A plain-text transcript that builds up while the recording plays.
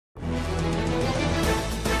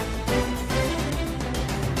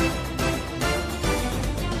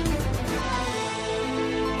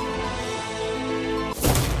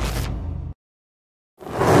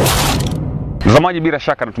Mtazamaji, bila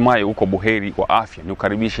shaka natumai uko buheri wa afya.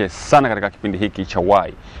 Nikukaribishe sana katika kipindi hiki cha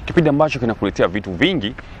Why. Kipindi ambacho kinakuletea vitu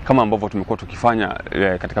vingi kama ambavyo tumekuwa tukifanya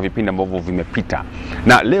katika vipindi ambavyo vimepita.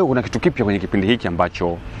 Na leo kuna kitu kipya kwenye kipindi hiki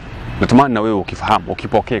ambacho natamani na wewe ukifahamu,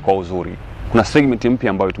 ukipokee kwa uzuri. Kuna segment mpya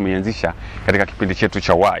ambayo tumeianzisha katika kipindi chetu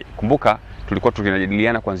cha Why. Kumbuka tulikuwa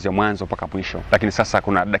tunajadiliana kuanzia mwanzo mpaka mwisho, lakini sasa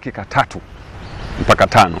kuna dakika 3 mpaka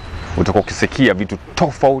 5 utakuwa ukisikia vitu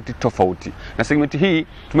tofauti. Na segment hii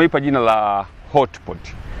tumeipa jina la hotpot.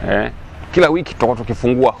 Kila wiki tutakuwa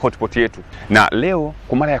tukifungua hotpot yetu. Na leo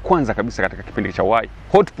kwa mara ya kwanza kabisa katika kipindi cha Why,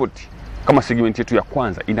 hotpot kama segment yetu ya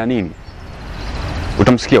kwanza ina nini?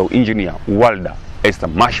 Utamsikia engineer Walda Esther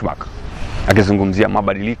Mashbach akizungumzia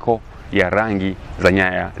mabadiliko ya rangi za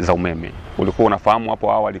nyaya za umeme. Ulikuwa unafahamu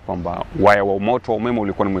hapo awali kwamba waya wa moto wa umeme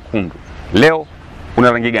ulikuwa ni mwekundu. Leo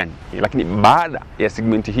una rangi gani? Lakini baada ya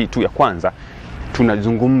segmenti hii tu ya kwanza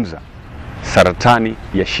tunazungumza saratani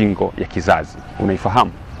ya shingo ya kizazi.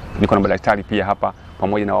 Unaifahamu? Niko na madaktari pia hapa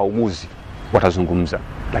pamoja na wauguzi watazungumza.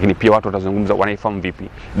 Lakini pia watu watazungumza wanaifahamu vipi,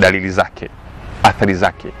 dalili zake, athari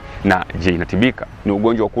zake, na je, inatibika? Ni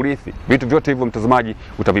ugonjwa wa kurithi? Vitu vyote hivyo mtazamaji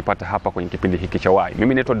utavipata hapa kwenye kipindi hiki cha Why.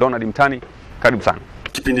 Mimi naitwa Donald Mtani. Karibu sana.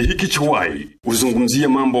 Kipindi hiki cha Why uzungumzia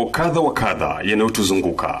mambo kadha wa kadha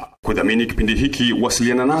yanayotuzunguka. Kudhamini kipindi hiki,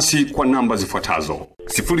 wasiliana nasi kwa namba zifuatazo: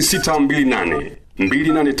 0628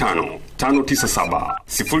 285 597,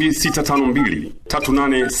 0652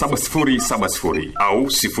 387070 au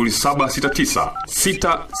 0769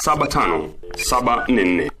 675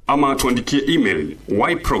 744, ama tuandikie email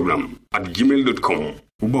yprogram@gmail.com.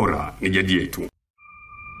 Ubora ni jadi yetu.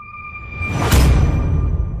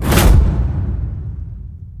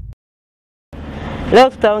 Leo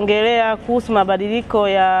tutaongelea kuhusu mabadiliko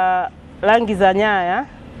ya rangi za nyaya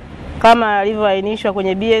kama yalivyoainishwa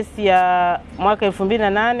kwenye BS ya mwaka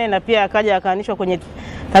 2008 na pia akaja akaanishwa kwenye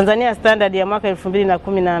Tanzania Standard ya mwaka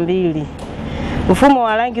 2012. Mfumo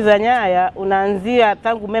wa rangi za nyaya unaanzia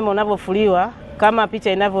tangu umeme unavyofuliwa kama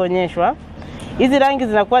picha inavyoonyeshwa. Hizi rangi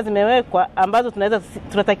zinakuwa zimewekwa ambazo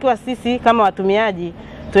tunatakiwa sisi kama watumiaji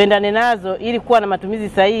tuendane nazo ili kuwa na matumizi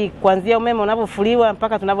sahihi kuanzia umeme unavyofuliwa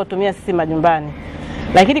mpaka tunavyotumia sisi majumbani.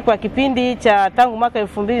 Lakini kwa kipindi cha tangu mwaka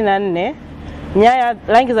 2004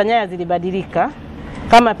 rangi za nyaya zilibadilika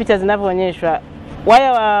kama picha zinavyoonyeshwa.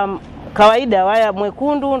 Waya wa kawaida, waya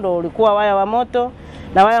mwekundu ndo ulikuwa waya wa moto,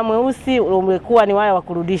 na waya mweusi ulikuwa ni waya wa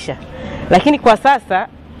kurudisha. Lakini kwa sasa,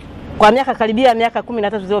 kwa karibia miaka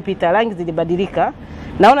 13 zilizopita, rangi zilibadilika.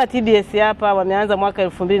 Naona TBS hapa wameanza mwaka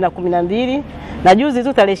 2012 na juzi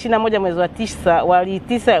tu tarehe 21 mwezi wa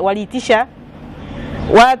 9 waliitisha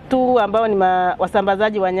watu ambao ni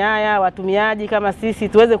wasambazaji wa nyaya, watumiaji kama sisi,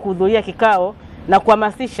 tuweze kuhudhuria kikao na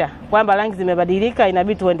kuhamasisha kwamba rangi zimebadilika,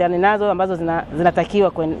 inabidi tuendane nazo ambazo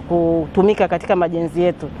zinatakiwa kutumika katika majenzi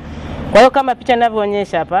yetu. Kwa hiyo kama picha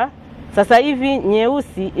ninavyoonyesha hapa, sasa hivi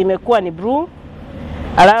nyeusi imekuwa ni blue,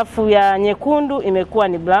 alafu ya nyekundu imekuwa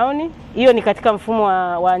ni brown. Hiyo ni katika mfumo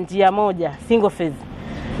wa njia moja, single phase.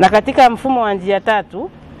 Na katika mfumo wa njia 3,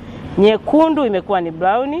 nyekundu imekuwa ni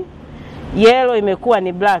brown, yellow imekuwa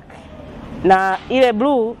ni black, na ile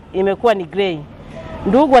blue imekuwa ni gray.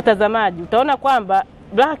 Ndugu watazamaji, utaona kwamba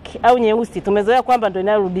black au nyeusi tumezoea kwamba ndio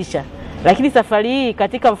inarudisha, lakini safari hii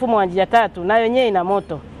katika mfumo wa njia 3 nayo yenyewe ina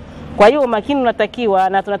moto. Kwa hiyo makini unatakiwa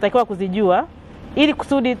na tunatakiwa kuzijua ili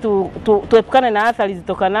kusudi tuepukane na athari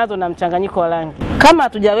zitokanazo na mchanganyiko wa rangi. Kama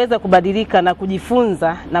hatujaweza kubadilika na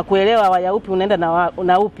kujifunza na kuelewa waya upi unaenda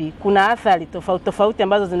na upi, kuna athari tofauti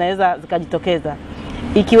ambazo zinaweza zikajitokeza,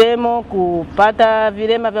 ikiwemo kupata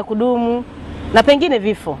vilema vya kudumu na pengine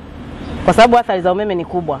vifo, kwa sababu athari za umeme ni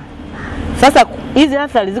kubwa. Sasa hizi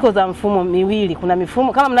athari ziko za mfumo miwili. Kuna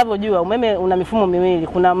mifumo, kama mnavyojua, umeme una mifumo miwili.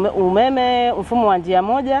 Kuna mfumo wa njia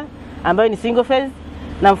moja ambayo ni single phase,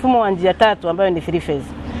 na mfumo wa njia 3 ambayo ni 3 phase.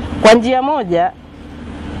 Kwa njia moja,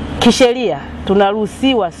 kisheria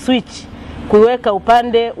tunaruhusiwa switch kuweka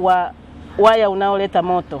upande wa waya unaoleta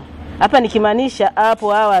moto. Hapa nikimaanisha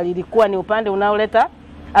hapo awali ilikuwa ni upande unaoleta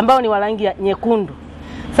ambao ni wa rangi nyekundu.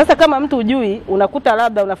 Sasa kama mtu hujui, unakuta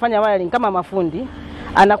labda unafanya wiring kama mafundi,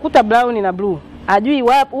 anakuta brown na blue, ajui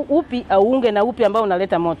upi au unge na upi ambao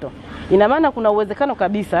unaleta moto. Ina maana kuna uwezekano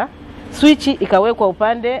kabisa switch ikawekwa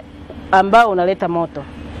upande ambao unaleta moto.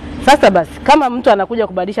 Sasa basi, kama mtu anakuja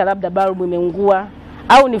kubadilisha labda bulb imeungua,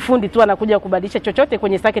 au ni fundi tu anakuja kubadilisha chochote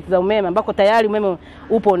kwenye socket za umeme ambako tayari umeme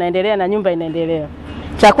upo unaendelea na nyumba inaendelea,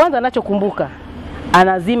 cha kwanza anachokumbuka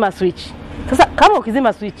anazima switch. Sasa kama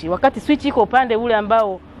ukizima switch, wakati switch iko upande ule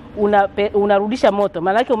ambao unarudisha moto,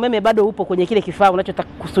 maana yake umeme bado upo kwenye kile kifaa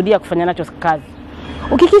unachokusudia kufanya nacho kazi.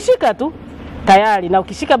 Ukikishika tu tayari, na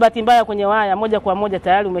ukishika bahati mbaya kwenye waya moja kwa moja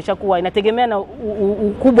tayari umeshakuwa, inategemea na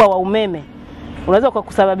ukubwa wa umeme. unaweza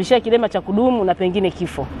kukusababishia kilema cha kudumu na pengine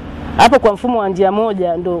kifo. Hapo kwa mfumo wa njia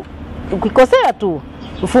moja ndo ukikosea tu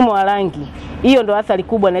mfumo wa rangi, hiyo ndo athari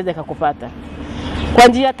kubwa inaweza ikakupata. Kwa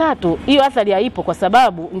njia tatu, hiyo athari haipo kwa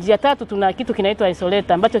sababu njia tatu tuna kitu kinaitwa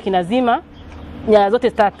isolator ambacho kinazima nyaya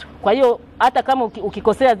zote tatu. Kwa hiyo hata kama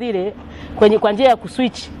ukikosea zile kwa njia ya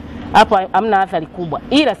kuswitch, hapo hamna athari kubwa.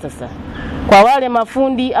 Ila sasa kwa wale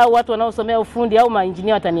mafundi au watu wanaosomea ufundi au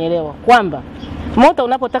mainjinia watanielewa kwamba moto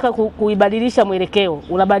unapotaka kuibadilisha mwelekeo,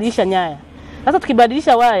 unabadilisha nyaya. Sasa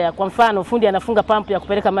tukibadilisha waya, kwa mfano fundi anafunga pampu ya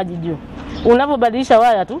kupeleka maji juu. Unapobadilisha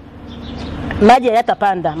waya tu, maji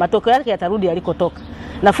hayatapanda, matokeo yake yatarudi yalikotoka.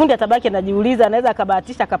 Na fundi atabaki anajiuliza, anaweza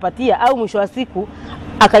akabahatisha akapatia au mwisho wa siku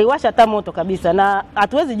akaiwasha hata moto kabisa. Na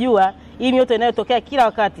hatuwezi jua hii mioto inayotokea kila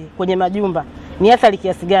wakati kwenye majumba ni athari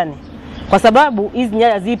kiasi gani. Kwa sababu hizi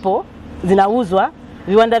nyaya zipo, zinauzwa,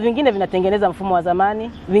 viwanda vingine vinatengeneza mfumo wa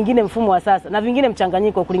zamani, vingine mfumo wa sasa, na vingine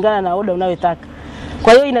mchanganyiko kulingana na oda unayotaka.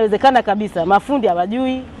 Kwa hiyo inawezekana kabisa mafundi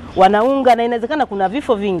hawajui, wanaunga, na inawezekana kuna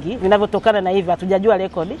vifo vingi vinavyotokana na hivi, hatujajua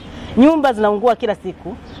rekodi. Nyumba zinaungua kila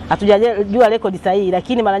siku, hatujajua rekodi sahihi,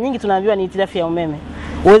 lakini mara nyingi tunaambiwa ni hitilafu ya umeme.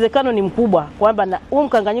 Uwezekano ni mkubwa kwamba na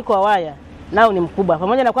mkanganyiko wa waya nao ni mkubwa.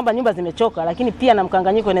 Pamoja na kwamba nyumba zimechoka, lakini pia na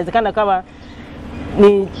mkanganyiko inawezekana kama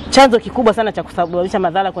ni chanzo kikubwa sana cha kusababisha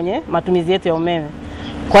madhara kwenye matumizi yetu ya umeme.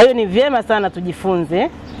 Kwa hiyo ni vyema sana tujifunze.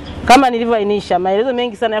 Kama nilivyoainisha, maelezo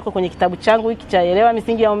mengi sana yako kwenye kitabu changu hiki cha Elewa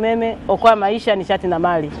Misingi ya Umeme, Okoa Maisha, Nishati na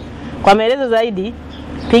Mali. Kwa maelezo zaidi,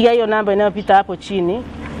 piga hiyo namba inayopita hapo chini.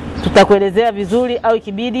 Tutakuelezea vizuri, au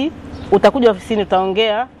ikibidi utakuja ofisini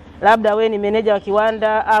utaongea, labda we ni meneja wa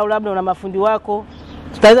kiwanda au labda una mafundi wako.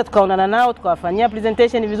 Tutaweza tukaonana nao, tukawafanyia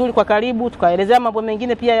presentation vizuri kwa karibu, tukaelezea mambo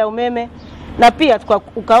mengine pia ya umeme, na pia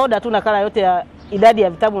ukaoda tu nakala yote ya idadi ya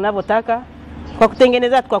vitabu unavyotaka. Kwa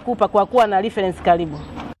kutengeneza tukakupa kwa kuwa na reference karibu.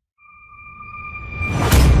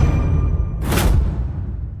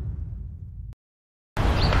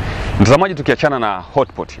 Mtazamaji, tukiachana na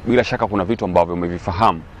hotpot, bila shaka kuna vitu ambavyo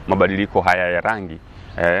umevifahamu mabadiliko haya ya rangi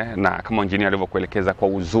na kama engineer alivyokuelekeza kwa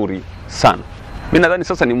uzuri sana. Mimi nadhani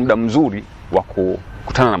sasa ni muda mzuri wa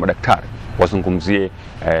kukutana na madaktari wazungumzie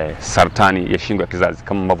saratani ya shingo ya kizazi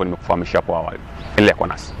kama ambavyo nimekufahamisha hapo awali. Endelea kwa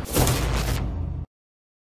nasi.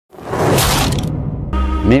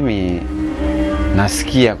 Mimi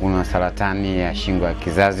nasikia kuna saratani ya shingo ya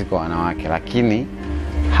kizazi kwa wanawake, lakini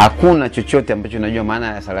hakuna chochote ambacho najua maana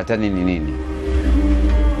ya saratani ni nini.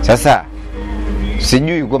 Sasa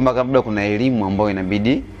sijui kwamba kabla kuna elimu ambayo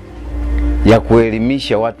inabidi ya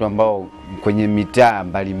kuelimisha watu ambao kwenye mitaa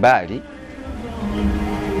mbalimbali,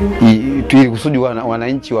 ili kusudi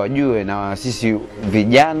wananchi wajue, na sisi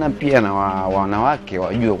vijana pia na wanawake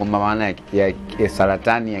wajue kwamba maana ya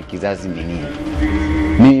saratani ya kizazi ni nini.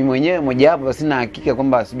 Mimi mwenyewe mojawapo sina hakika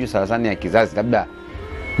kwamba sijui saratani ya kizazi, labda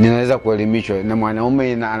ninaweza kuelimishwa na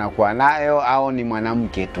mwanaume anakuwa nayo au ni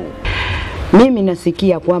mwanamke tu. Mimi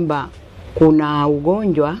nasikia kwamba kuna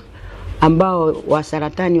ugonjwa ambao wa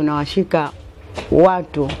saratani unawashika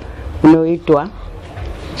watu unaoitwa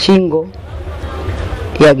shingo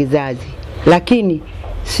ya kizazi, lakini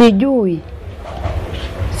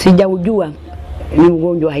sijaujua ni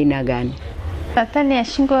ugonjwa aina gani. Saratani ya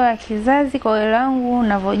shingo ya kizazi kwa wale wangu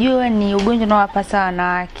unavyojua ni ugonjwa unaowapata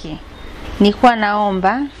wanawake. Nilikuwa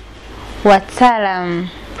naomba wataalamu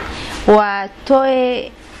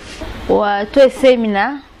watoe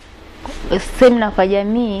semina kwa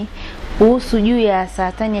jamii kuhusu juu ya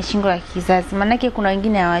saratani ya shingo ya kizazi. Maanake kuna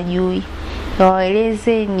wengine hawajui.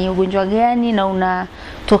 Waeleze ni ugonjwa gani na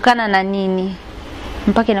unatokana na nini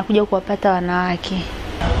mpaka inakuja kuwapata wanawake.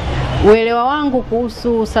 Uelewa wangu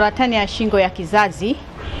kuhusu saratani ya shingo ya kizazi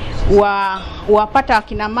wapata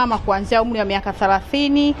akina mama kuanzia umri wa miaka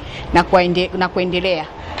 30 na kuendelea,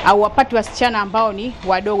 au wapati wasichana ambao ni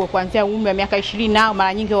wadogo kuanzia umri wa miaka 20, nao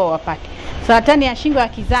mara nyingi wao wapati. Saratani ya shingo ya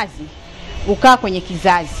kizazi ukaa kwenye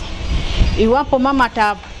kizazi. Iwapo mama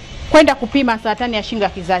atakwenda kupima saratani ya shingo ya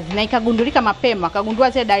kizazi na ikagundulika mapema, akagundua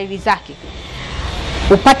zile dalili zake,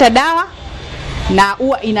 upata dawa na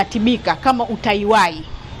huwa inatibika kama utaiwai.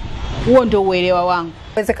 Huo ndio uelewa wangu.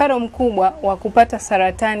 Uwezekano mkubwa wa kupata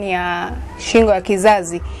saratani ya shingo ya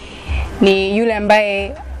kizazi ni yule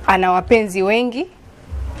ambaye ana wapenzi wengi,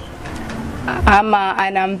 ama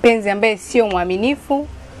ana mpenzi ambaye sio mwaminifu,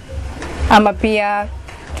 ama pia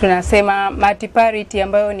tunasema multiparity,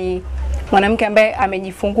 ambayo ni mwanamke ambaye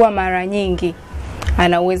amejifungua mara nyingi.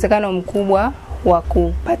 Ana uwezekano mkubwa wa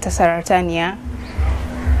kupata saratani ya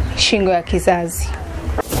shingo ya kizazi.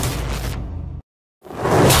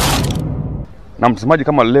 Na mtazamaji,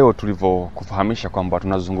 kama leo tulivyokufahamisha kwamba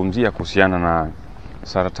tunazungumzia kuhusiana na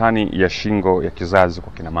saratani ya shingo ya kizazi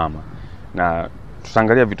kwa kina mama, na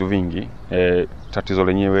tutaangalia vitu vingi, tatizo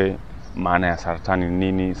lenyewe, maana ya saratani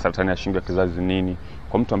ni nini, saratani ya shingo ya kizazi ni nini.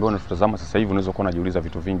 Kwa mtu ambaye unatutazama sasa hivi unaweza kuwa unajiuliza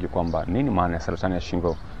vitu vingi kwamba nini maana ya saratani ya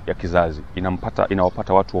shingo ya kizazi,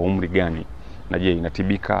 inawapata watu wa umri gani, na je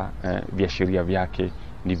inatibika, viashiria vyake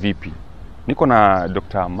ni vipi? Niko na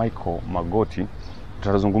Dr. Michael Magoti,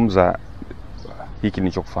 tutazungumza hiki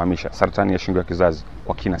nilichokufahamisha, saratani ya shingo ya kizazi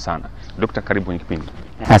kwa kina sana. Dr. karibu kwenye kipindi.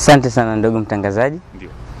 Asante sana ndugu mtangazaji. Ndio.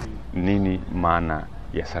 Nini maana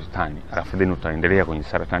ya saratani? Alafu then utaendelea kwenye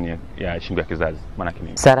saratani ya shingo ya kizazi. Maana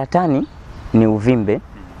nini? Saratani ni uvimbe.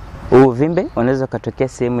 Uvimbe unaweza kutokea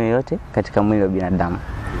sehemu yoyote katika mwili wa binadamu.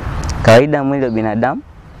 Kawaida mwili wa binadamu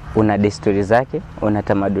una desturi zake, una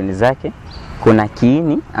tamaduni zake. Kuna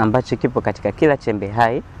kiini ambacho kipo katika kila chembe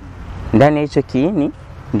hai. Ndani ya hicho kiini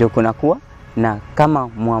ndio kunakuwa na kama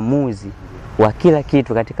muamuzi wa kila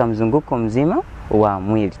kitu katika mzunguko mzima wa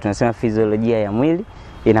mwili. Tunasema fiziolojia ya mwili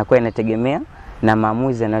inakuwa inategemea na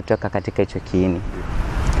maamuzi yanayotoka katika hicho kiini.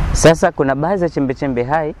 Sasa kuna baadhi ya chembe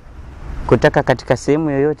hai kutoka katika sehemu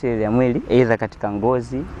yoyote ile ya mwili, aidha katika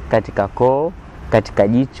ngozi, katika koo, katika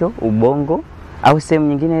jicho, ubongo au sehemu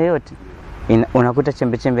nyingine yoyote. Unakuta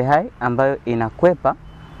chembe hai ambayo inakwepa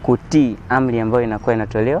kutii amri ambayo inakuwa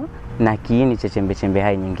inatolewa na kiini cha chembe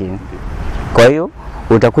hai nyingine. Kwa hiyo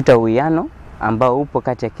utakuta uwiano ambao upo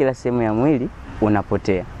kati ya kila sehemu ya mwili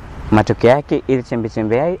unapotea. Matokeo yake ile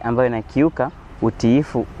chembe hai ambayo inakiuka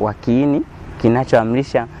utiifu wa kiini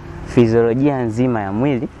kinachoamrisha fiziolojia nzima ya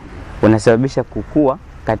mwili unasababisha kukua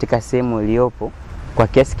katika sehemu iliyopo kwa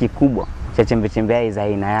kiasi kikubwa cha chembe hai za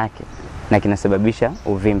aina yake na kinasababisha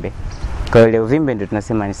uvimbe. Kwa hiyo ile uvimbe ndio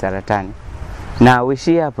tunasema ni saratani. Na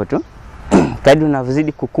uishi hapo tu. Kadri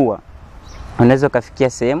unavyozidi kukua unaweza kufikia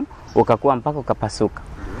sehemu ukakua mpaka ukapasuka.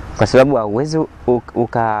 Kwa sababu hauwezi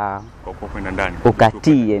kwenda ndani.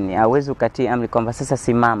 Ukatii, yani hauwezi ukatii amri kwamba sasa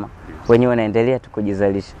simama, wenyewe unaendelea tu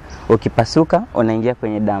kujizalisha. Ukipasuka unaingia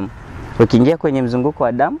kwenye damu. Ukiingia kwenye mzunguko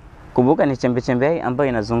wa damu, kumbuka ni chembe hai ambayo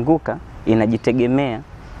inazunguka, inajitegemea.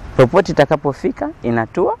 Popote itakapofika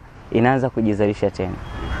inatua, inaanza kujizalisha tena.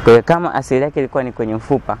 Kwa hiyo kama asili yake ilikuwa ni kwenye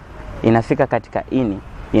mfupa, inafika katika ini,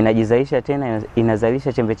 inajizalisha tena,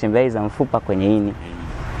 inazalisha chembe hai za mfupa kwenye ini.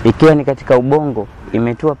 Ikiwa ni katika ubongo,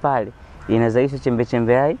 imetua pale, inazalisha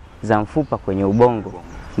chembe hai za mfupa kwenye ubongo.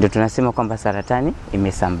 Ndio tunasema kwamba saratani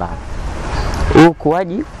imesambaa.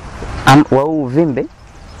 Ukuaji wa uvimbe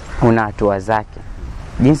una hatua zake.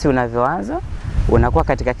 Jinsi unavyoanza, unakuwa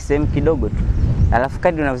katika kisehemu kidogo tu. Alafu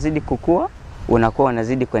kadri unavyozidi kukua, unakuwa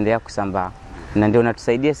unazidi kuendelea kusambaa. Na ndio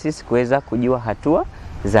unatusaidia sisi kuweza kujua hatua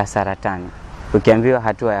za saratani. Ukiambiwa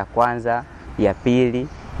hatua ya kwanza, ya pili,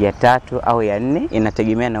 ya tatu au ya nne,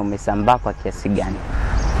 inategemea na umesambaa kwa kiasi gani.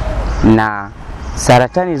 Na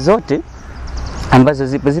saratani zote ambazo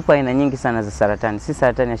zipo aina nyingi sana za saratani. Si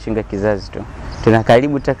saratani ya shingo ya kizazi tu. Tuna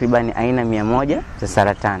karibu takribani aina 100 za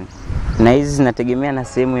saratani. Na hizi zinategemea na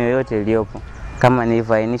sehemu yoyote iliyopo. Kama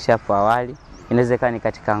nilivyoainisha hapo awali, inaweza ikawa ni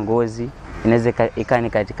katika ngozi, inaweza ikawa ni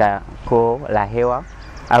katika koo la hewa,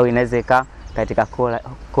 au inaweza ikawa katika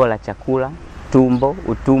koo la chakula, tumbo,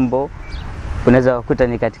 utumbo. Unaweza kukuta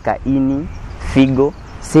ni katika ini, figo,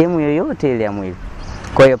 sehemu yoyote ile ya mwili.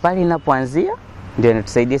 Kwa hiyo pale inapoanzia ndio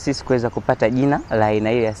inatusaidia sisi kuweza kupata jina la aina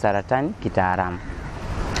hiyo ya saratani kitaalamu.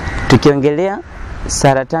 Tukiongelea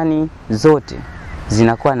saratani zote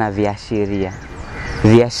zinakuwa na viashiria.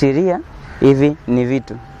 Viashiria hivi ni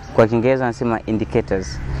vitu, kwa Kiingereza wanasema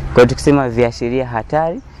indicators. Kwa hiyo tukisema viashiria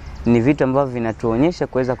hatari ni vitu ambavyo vinatuonyesha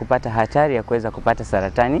kuweza kupata hatari ya kuweza kupata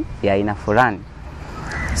saratani ya aina fulani.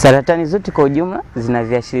 Saratani zote kwa ujumla zina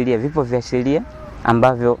viashiria. Vipo viashiria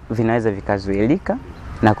ambavyo vinaweza vikazuilika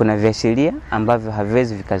na kuna viashiria ambavyo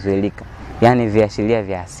haviwezi vikazuilika, yani viashiria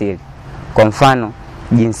vya asili. Kwa mfano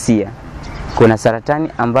jinsia, kuna saratani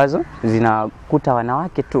ambazo zinawakuta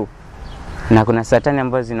wanawake tu na kuna saratani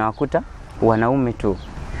ambazo zinawakuta wanaume tu.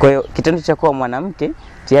 Kwa hiyo kitendo cha kuwa mwanamke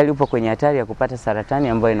tayari upo kwenye hatari ya kupata saratani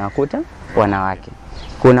ambayo inawakuta wanawake.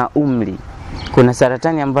 Kuna umri, kuna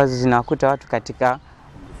saratani ambazo zinawakuta watu katika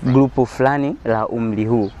grupu fulani la umri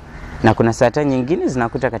huu, na kuna saratani nyingine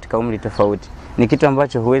zinakuta katika umri tofauti. Ni kitu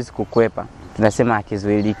ambacho huwezi kukwepa, tunasema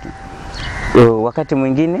hakizuiliki. Wakati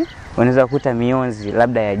mwingine unaweza kukuta mionzi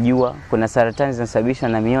labda ya jua. Kuna saratani zinasababishwa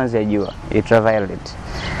na mionzi ya jua, ultraviolet.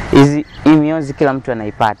 Hii mionzi kila mtu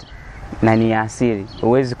anaipata na ni ya asili,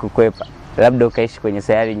 huwezi kukwepa. Labda ukaishi kwenye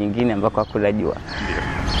sayari nyingine ambako hakuna jua.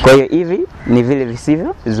 Kwa hiyo hivi ni vile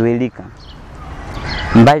visivyozuilika.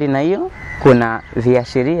 Mbali na hiyo, kuna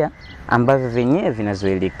viashiria ambavyo vyenyewe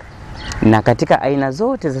vinazuilika. Na katika aina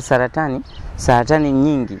zote za saratani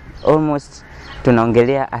nyingi, almost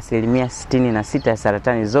tunaongelea 66% ya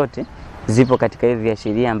saratani zote zipo katika hivi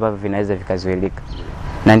viashiria ambavyo vinaweza vikazuilika.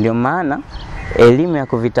 Na ndio maana elimu ya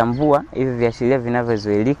kuvitambua hivi viashiria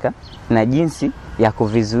vinavyozuilika na jinsi ya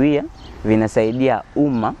kuvizuia vinasaidia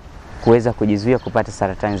umma kuweza kujizuia kupata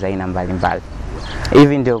saratani za aina mbalimbali.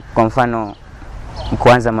 Hivi ndio kwa mfano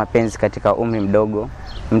kuanza mapenzi katika umri mdogo,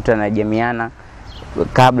 mtu anajamiana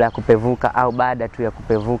kabla ya kupevuka au baada tu ya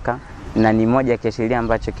kupevuka, na ni moja ya kiashiria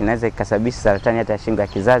ambacho kinaweza kikasababisha saratani hata ya shingo ya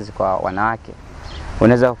kizazi kwa wanawake.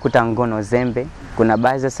 Unaweza kukuta ngono zembe. Kuna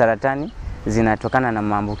baadhi ya saratani zinatokana na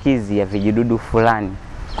maambukizi ya vijidudu fulani.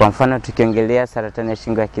 Kwa mfano tukiongelea saratani ya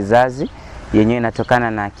shingo ya kizazi, yenyewe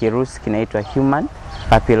inatokana na kirusi kinaitwa human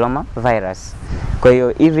papilloma virus. Kwa hiyo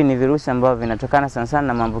hivi ni virusi ambavyo vinatokana sana sana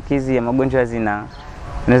na maambukizi ya magonjwa ya zinaa.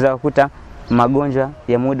 Unaweza kukuta magonjwa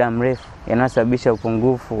ya muda mrefu yanayosababisha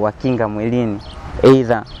upungufu wa kinga mwilini,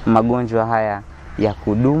 aidha magonjwa haya ya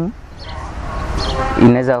kudumu,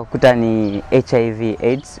 inaweza kukuta ni HIV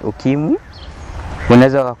AIDS, ukimwi.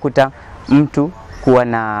 Unaweza kukuta mtu kuwa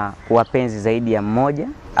na wapenzi zaidi ya mmoja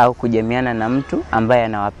au kujamiana na mtu ambaye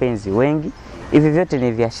ana wapenzi wengi. Hivi vyote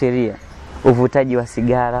ni viashiria. Uvutaji wa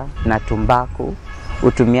sigara na tumbaku,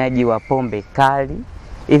 utumiaji wa pombe kali,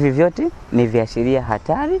 hivi vyote ni viashiria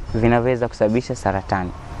hatari vinavyoweza kusababisha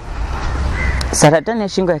saratani. Saratani ya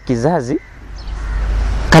shingo ya kizazi,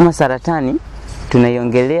 kama saratani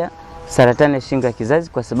tunaiongelea saratani ya shingo ya kizazi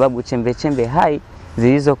kwa sababu chembe hai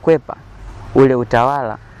zilizokwepa ule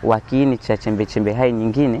utawala wa kiini cha chembe hai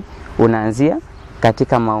nyingine unaanzia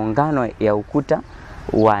katika maungano ya ukuta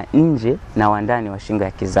wa nje na wa ndani wa shingo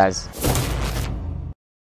ya kizazi.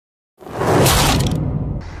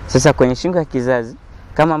 Sasa kwenye shingo ya kizazi,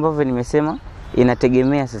 kama ambavyo nimesema,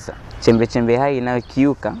 inategemea sasa chembe hai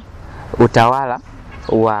inayokiuka utawala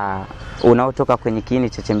wa unaotoka kwenye kiini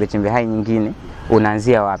cha chembe hai nyingine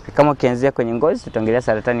unaanzia wapi. Kama ukianzia kwenye ngozi, tutaongelea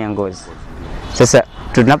saratani ya ngozi. Sasa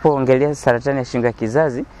tunapoongelea saratani ya shingo ya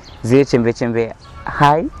kizazi, zile chembe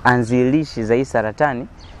hai anzilishi za hii saratani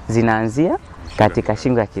zinaanzia katika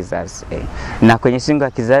shingo ya kizazi. Na kwenye shingo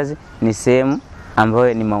ya kizazi ni sehemu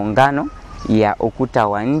ambayo ni maungano ya ukuta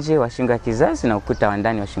wa nje wa shingo ya kizazi na ukuta wa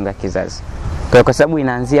ndani wa shingo ya kizazi. Kwa sababu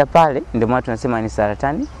inaanzia pale, ndio maana tunasema ni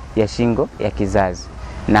saratani ya shingo ya kizazi.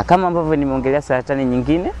 Na kama ambavyo nimeongelea saratani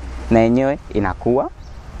nyingine, na yenyewe inakuwa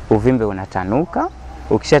uvimbe unatanuka.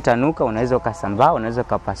 Ukishatanuka unaweza ukasambaa, unaweza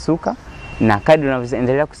ukapasuka, na kadri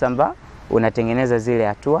unavyoendelea kusambaa unatengeneza zile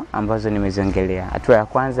hatua ambazo nimeziongelea. Hatua ya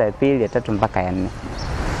kwanza, ya pili, ya tatu mpaka ya 4.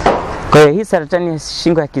 Kwa hiyo hii saratani ya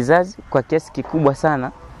shingo ya kizazi kwa kiasi kikubwa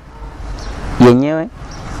sana yenyewe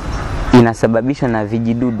inasababishwa na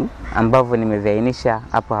vijidudu ambavyo nimeviainisha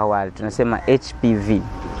hapo awali. Tunasema HPV,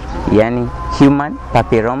 yani human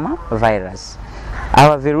papilloma virus.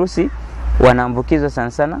 Hawa virusi wanaambukizwa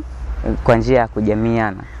sana sana kwa njia ya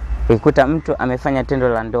kujamiana. Ukikuta mtu amefanya tendo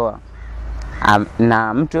la ndoa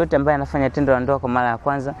na mtu yote ambaye anafanya tendo la ndoa kwa mara ya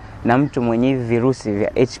kwanza na mtu mwenye hivi virusi vya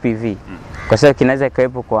HPV, kwa sababu kinaweza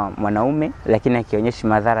ikawepo kwa mwanaume lakini hakionyeshi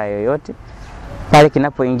madhara yoyote, pale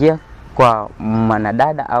kinapoingia kwa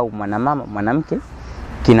mwanadada au mwanamama, mwanamke,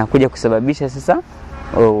 kinakuja kusababisha sasa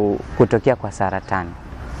kutokea kwa saratani.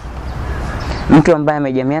 Mtu ambaye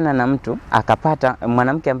amejamiana na mtu akapata,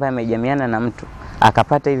 mwanamke ambaye amejamiana na mtu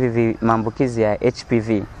akapata hivi maambukizi ya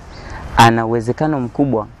HPV, ana uwezekano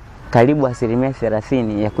mkubwa karibu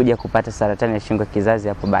 30% ya kuja kupata saratani ya shingo ya kizazi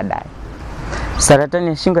hapo baadaye. Saratani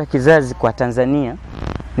ya shingo ya kizazi kwa Tanzania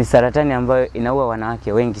ni saratani ambayo inaua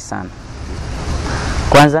wanawake wengi sana.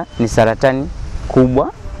 Kwanza ni saratani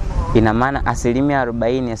kubwa, ina maana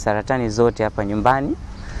 40% ya saratani zote hapa nyumbani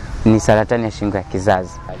ni saratani ya shingo ya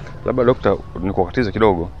kizazi. Labda daktari, nikukatiza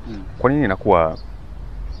kidogo. Kwa nini inakuwa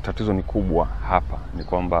tatizo ni kubwa hapa? Ni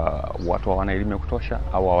kwamba watu hawana elimu ya kutosha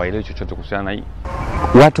au hawaelewi chochote kuhusiana na hii?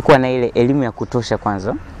 Watu kuwa na ile elimu ya kutosha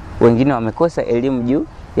kwanza, wengine wamekosa elimu juu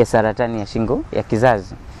ya saratani ya shingo ya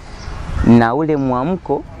kizazi. Na ule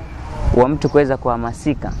mwamko wa mtu kuweza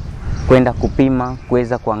kuhamasika kwenda kupima,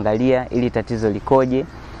 kuweza kuangalia ili tatizo likoje,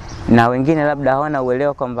 na wengine labda hawana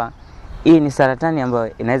uelewa kwamba hii ni saratani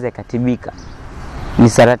ambayo inaweza ikatibika. Ni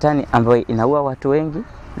saratani ambayo inaua watu wengi,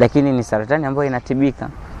 lakini ni saratani ambayo inatibika.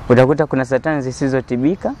 Utakuta kuna saratani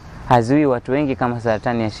zisizotibika, haziui watu wengi kama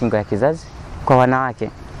saratani ya shingo ya kizazi kwa wanawake.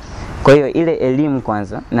 Kwa hiyo ile elimu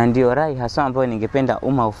kwanza, na ndio rai hasa ambayo ningependa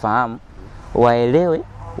umma ufahamu, waelewe,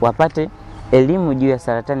 wapate elimu juu ya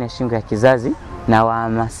saratani ya shingo ya kizazi na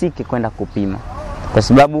wahamasike kwenda kupima. Kwa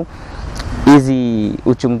sababu hizi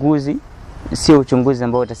uchunguzi sio uchunguzi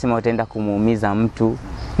ambao utasema utaenda kumuumiza mtu,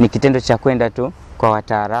 ni kitendo cha kwenda tu kwa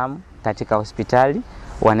wataalamu katika hospitali,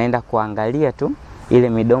 wanaenda kuangalia tu ile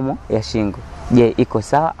midomo ya shingo. Je, iko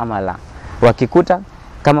sawa ama la? Wakikuta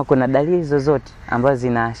kama kuna dalili zozote ambazo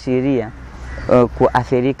zinaashiria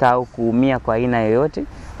kuathirika au kuumia kwa aina yoyote,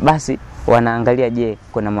 basi wanaangalia, je,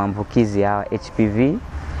 kuna maambukizi ya HPV.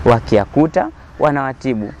 Wakiyakuta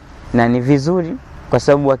wanawatibu, na ni vizuri kwa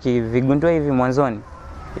sababu wakivigundua hivi mwanzoni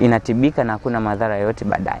inatibika na hakuna madhara yoyote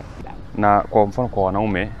baadaye. Na kwa mfano kwa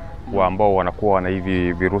wanaume ambao wanakuwa na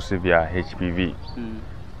hivi virusi vya HPV,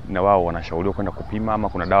 na wao wanashauriwa kwenda kupima ama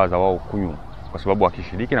kuna dawa za wao kunywa? Kwa sababu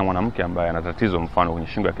akishiriki na mwanamke ambaye ana tatizo mfano kwenye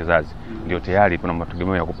shingo ya kizazi, ndio tayari kuna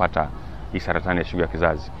mategemeo ya kupata hii saratani ya shingo ya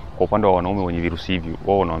kizazi. Kwa upande wa wanaume wenye virusi hivi,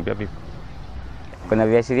 wao wanawaambia vipi? Kuna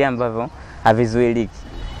viashiria ambavyo havizuiliki,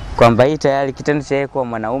 kwamba hii tayari kitendo cha yeye kuwa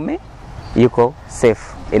mwanaume yuko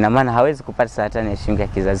safe, ina maana hawezi kupata saratani ya shingo ya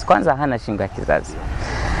kizazi. Kwanza hana shingo ya kizazi,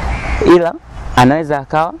 ila anaweza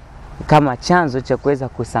akawa kama chanzo cha kuweza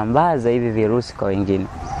kusambaza hivi virusi kwa wengine.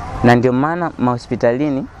 Na ndio maana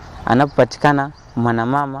mahospitalini anapopatikana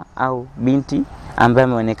mwanamama au binti ambaye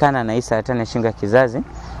ameonekana na hii saratani ya shingo ya kizazi,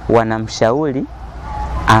 wanamshauri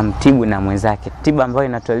amtibu na mwenzake. Tiba ambayo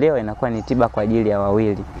inatolewa inakuwa ni tiba kwa ajili ya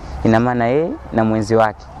wawili, ina maana yeye na mwenzi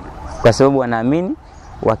wake, kwa sababu wanaamini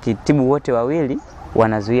wakitibu wote wawili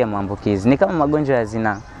wanazuia maambukizi. Ni kama magonjwa ya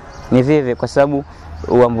zinaa, ni vile kwa sababu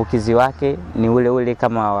uambukizi wake ni ule ule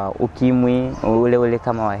kama wa ukimwi, ule ule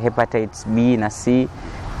kama wa hepatitis B na C.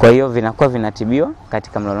 Kwa hiyo vinakuwa vinatibiwa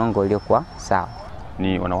katika mlolongo uliokuwa sawa.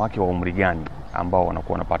 Ni wanawake wa umri gani ambao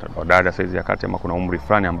wanakuwa wanapata dada saizi ya kati, ama kuna umri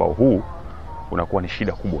fulani ambao huu unakuwa ni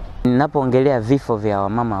shida kubwa? Ninapoongelea vifo vya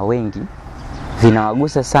wamama wengi,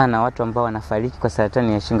 vinawagusa sana watu ambao wanafariki kwa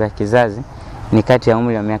saratani ya shingo ya kizazi ni kati ya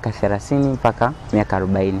umri wa miaka 30 mpaka miaka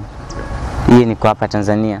 40. Hii ni kwa hapa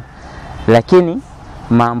Tanzania. Lakini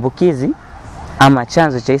maambukizi ama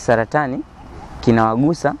chanzo cha hii saratani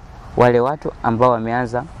kinawagusa wale watu ambao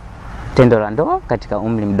wameanza tendo la ndoa katika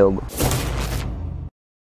umri mdogo.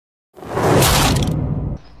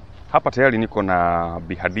 Hapa tayari niko na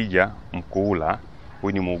Bi Hadija Mkuula,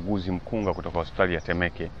 huyu ni muuguzi mkunga kutoka hospitali ya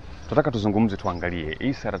Temeke. Tunataka tuzungumze, tuangalie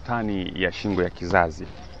hii saratani ya shingo ya kizazi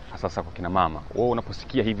hasa kwa kina mama. Wewe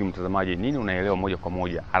unaposikia hivi mtazamaji, nini unaelewa moja kwa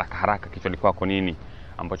moja haraka haraka kichwani kwako, nini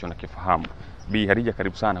ambacho unakifahamu? Bi Hadija,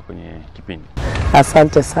 karibu sana kwenye kipindi.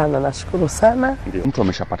 Asante sana, nashukuru sana. Ndio, mtu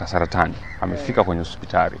ameshapata saratani, amefika kwenye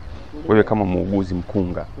hospitali, wewe kama muuguzi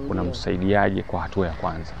mkunga unamsaidiaje kwa hatua ya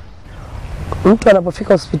kwanza? Mtu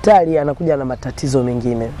anapofika hospitali anakuja na matatizo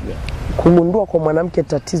mengine. Kugundua kwa mwanamke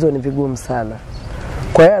tatizo ni vigumu sana.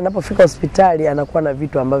 Kwa hiyo anapofika hospitali anakuwa na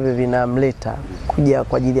vitu ambavyo vinamleta kuja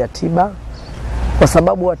kwa ajili ya tiba, kwa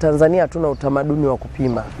sababu wa Tanzania hatuna utamaduni wa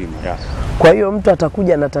kupima. Kwa hiyo mtu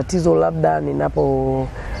atakuja na tatizo, labda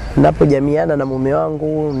ninapojamiana na mume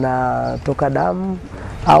wangu na toka damu,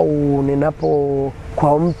 au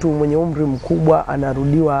kwa mtu mwenye umri mkubwa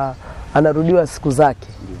anarudiwa siku zake.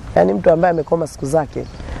 Yaani mtu ambaye amekoma siku zake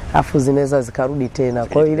afu zinaweza zikarudi tena,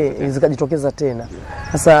 kwa hiyo ile zikajitokeza tena.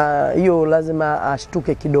 Sasa hiyo lazima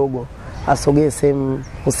ashtuke kidogo, asogee sehemu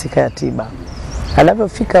husika ya tiba.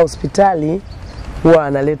 Anapofika hospitali huwa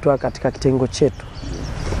analetwa katika kitengo chetu,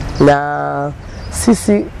 na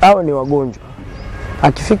sisi hao ni wagonjwa.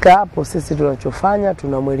 Akifika hapo, sisi tunachofanya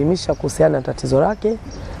tunamwelimisha kuhusiana na tatizo lake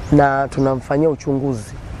na tunamfanyia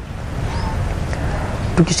uchunguzi.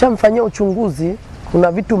 Tukishamfanyia uchunguzi,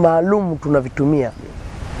 kuna vitu maalum tunavitumia.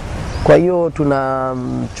 Kwa hiyo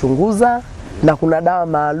tunamchunguza na kuna dawa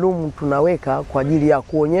maalum tunaweka kwa ajili ya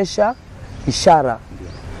kuonyesha ishara.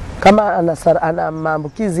 Kama ana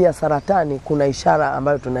maambukizi ya saratani, kuna ishara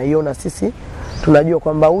ambayo tunaiona sisi, tunajua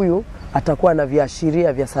kwamba huyu atakuwa na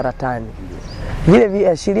viashiria vya saratani. Vile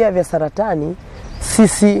viashiria vya saratani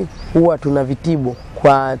sisi huwa tunavitibu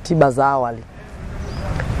kwa tiba za awali.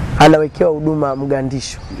 Anawekewa huduma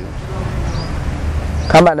mgandisho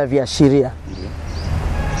kama ana viashiria.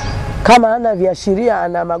 Kama ana viashiria,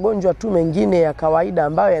 ana magonjwa tu mengine ya kawaida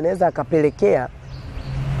ambayo yanaweza akapelekea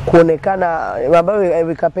kuonekana,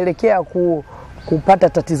 ambayo ikapelekea kupata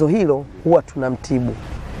tatizo hilo, huwa tunamtibu.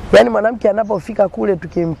 Yaani mwanamke anapofika kule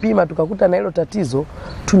tukimpima tukakuta na hilo tatizo,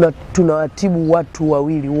 tunawatibu watu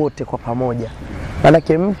wawili wote kwa pamoja.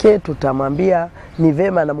 Manake mke tutamwambia ni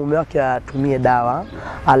vema na mume wake atumie dawa,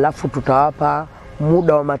 alafu tutawapa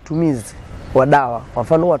muda wa matumizi wa dawa. Kwa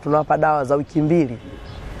mfano huwa tunawapa dawa za wiki 2.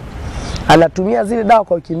 Anatumia zile dawa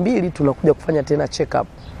kwa wiki 2, tunakuja kufanya tena check up.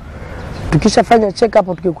 Tukishafanya check up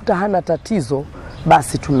tukikuta hana tatizo,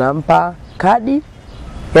 basi tunampa kadi,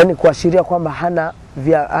 yani kuashiria kwamba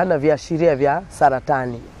hana viashiria vya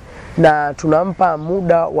saratani, na tunampa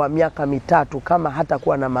muda wa miaka 3 kama hata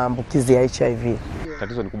kuwa na maambukizi ya HIV.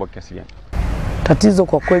 Tatizo ni kubwa kiasi gani? Tatizo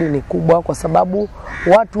kwa kweli ni kubwa, kwa sababu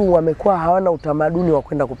watu wamekuwa hawana utamaduni wa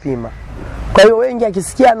kwenda kupima. Kwa hiyo wengi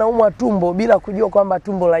akisikia anaumwa tumbo bila kujua kwamba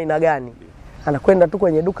tumbo la aina gani, anakwenda tu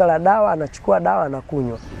kwenye duka la dawa, anachukua dawa,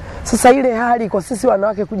 anakunywa. Sasa ile hali kwa sisi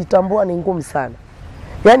wanawake kujitambua ni ngumu sana.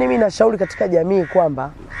 Yaani mimi nashauri katika jamii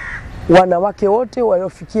kwamba wanawake wote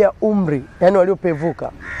waliofikia umri, yani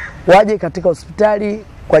waliopevuka, waje katika hospitali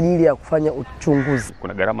kwa ajili ya kufanya uchunguzi.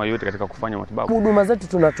 Kuna gharama yoyote katika kufanya matibabu? Huduma zetu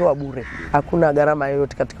tunatoa bure. Hakuna gharama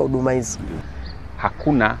yoyote katika huduma hizo.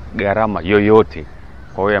 Hakuna gharama yoyote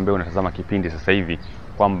kwa wewe ambaye unatazama kipindi sasa hivi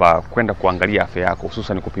kwamba kwenda kuangalia afya yako,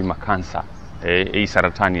 hususan kupima kansa, hii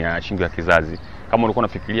saratani ya shingo ya kizazi. Kama ulikuwa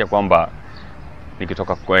unafikiria kwamba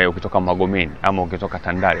ukitoka Magomeni ama ukitoka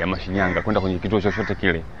Tandale ama Shinyanga kwenda kwenye kituo chochote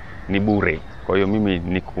kile ni bure. Kwa hiyo mimi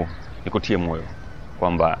nikutie moyo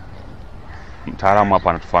kwamba mtaalamu hapa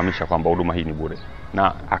anatufahamisha kwamba huduma hii ni bure,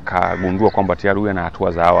 na akagundua kwamba tayari huyu ana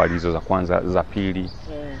hatua za awali hizo, za kwanza, za pili.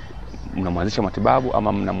 Mnamwanzisha matibabu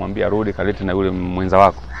ama mnamwambia rudi kalete na yule mwenza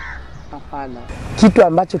wako? Hapana. Kitu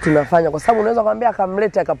ambacho tunafanya, kwa sababu unaweza kumwambia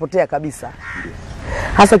akamlete akapotea kabisa.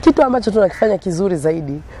 Hasa kitu ambacho tunakifanya kizuri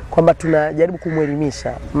zaidi kwamba tunajaribu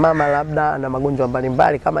kumwelimisha mama, labda ana magonjwa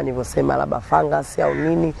mbalimbali kama nilivyosema, labda fungus au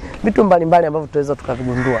nini, vitu mbalimbali ambavyo tunaweza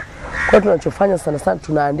tukavigundua. Kwa hiyo tunachofanya sana sana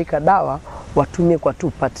tunaandika dawa watumie kwa two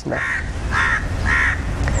partner.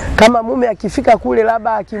 Kama mume akifika kule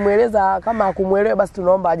labda akimweleza kama hakumuelewa, basi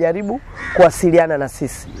tunaomba ajaribu kuwasiliana na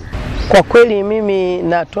sisi. Kwa kweli mimi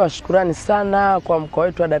natoa shukrani sana kwa mkoa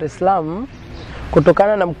wetu wa Dar es Salaam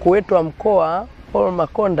kutokana na mkuu wetu wa mkoa Paul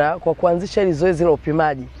Makonda kwa kuanzisha hili zoezi la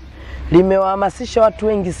upimaji. Limewahamasisha watu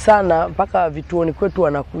wengi sana mpaka vituoni kwetu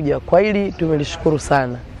wanakuja. Kwa hili tumelishukuru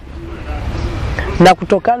sana. Na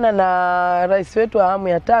kutokana na rais wetu wa awamu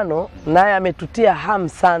ya 5 naye ametutia hamu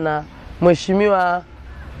sana, Mheshimiwa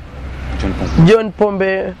John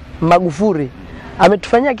Pombe Magufuli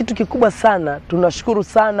ametufanyia kitu kikubwa sana. Tunashukuru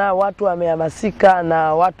sana, watu wamehamasika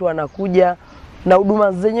na watu wanakuja na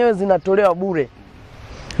huduma zenyewe zinatolewa bure.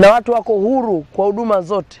 Na watu wako huru kwa huduma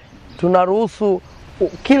zote. Tunaruhusu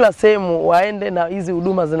kila sehemu waende na hizi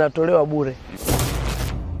huduma zinatolewa bure.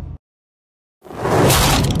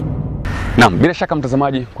 Naam, bila shaka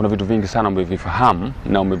mtazamaji, kuna vitu vingi sana umevifahamu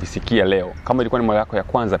na umevisikia leo. Kama ilikuwa ni mara yako ya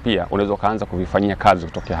kwanza, pia unaweza kaanza kuvifanyia kazi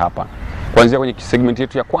kutokea hapa. Kuanzia kwenye segment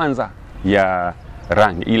yetu ya kwanza ya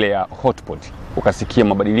rangi ile ya hotpot, ukasikia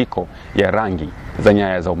mabadiliko ya rangi za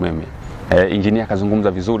nyaya za umeme. Engineer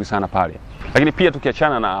akazungumza vizuri sana pale. Lakini pia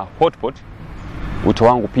tukiachana na hotpot, wito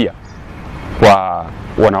wangu pia kwa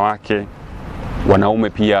wanawake, wanaume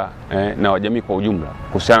pia na wajamii kwa ujumla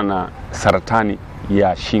kuhusiana na saratani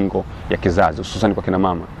ya shingo ya kizazi, hususan kwa kina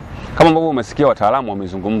mama. Kama ambavyo umesikia wataalamu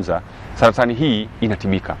wamezungumza, saratani hii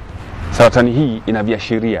inatibika. Saratani hii ina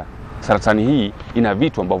viashiria. Saratani hii ina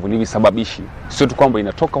vitu ambavyo ni visababishi. Sio tu kwamba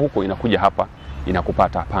inatoka huko inakuja hapa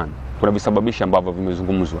inakupata, hapana. Kuna visababishi ambavyo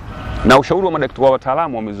vimezungumzwa. Na ushauri wa madaktari wa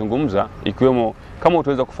wataalamu wamezungumza, ikiwemo kama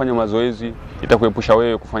utaweza kufanya mazoezi itakuepusha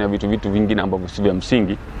wewe kufanya vitu vingine ambavyo si vya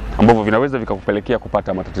msingi ambavyo vinaweza vikakupelekea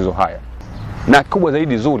kupata matatizo haya. Na kubwa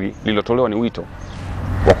zaidi zuri lililotolewa ni wito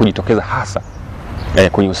wa kujitokeza hasa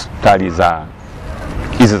kwenye hospitali za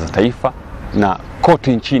hizi za taifa na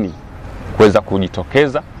kote nchini kuweza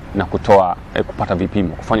kujitokeza na kutoa kupata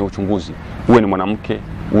vipimo, kufanya uchunguzi. Uwe ni mwanamke,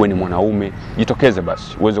 uwe ni mwanaume, jitokeze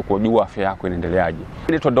basi uweze kujua afya yako inaendeleaje.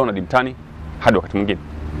 Naitwa Donald Mtani, hadi wakati mwingine.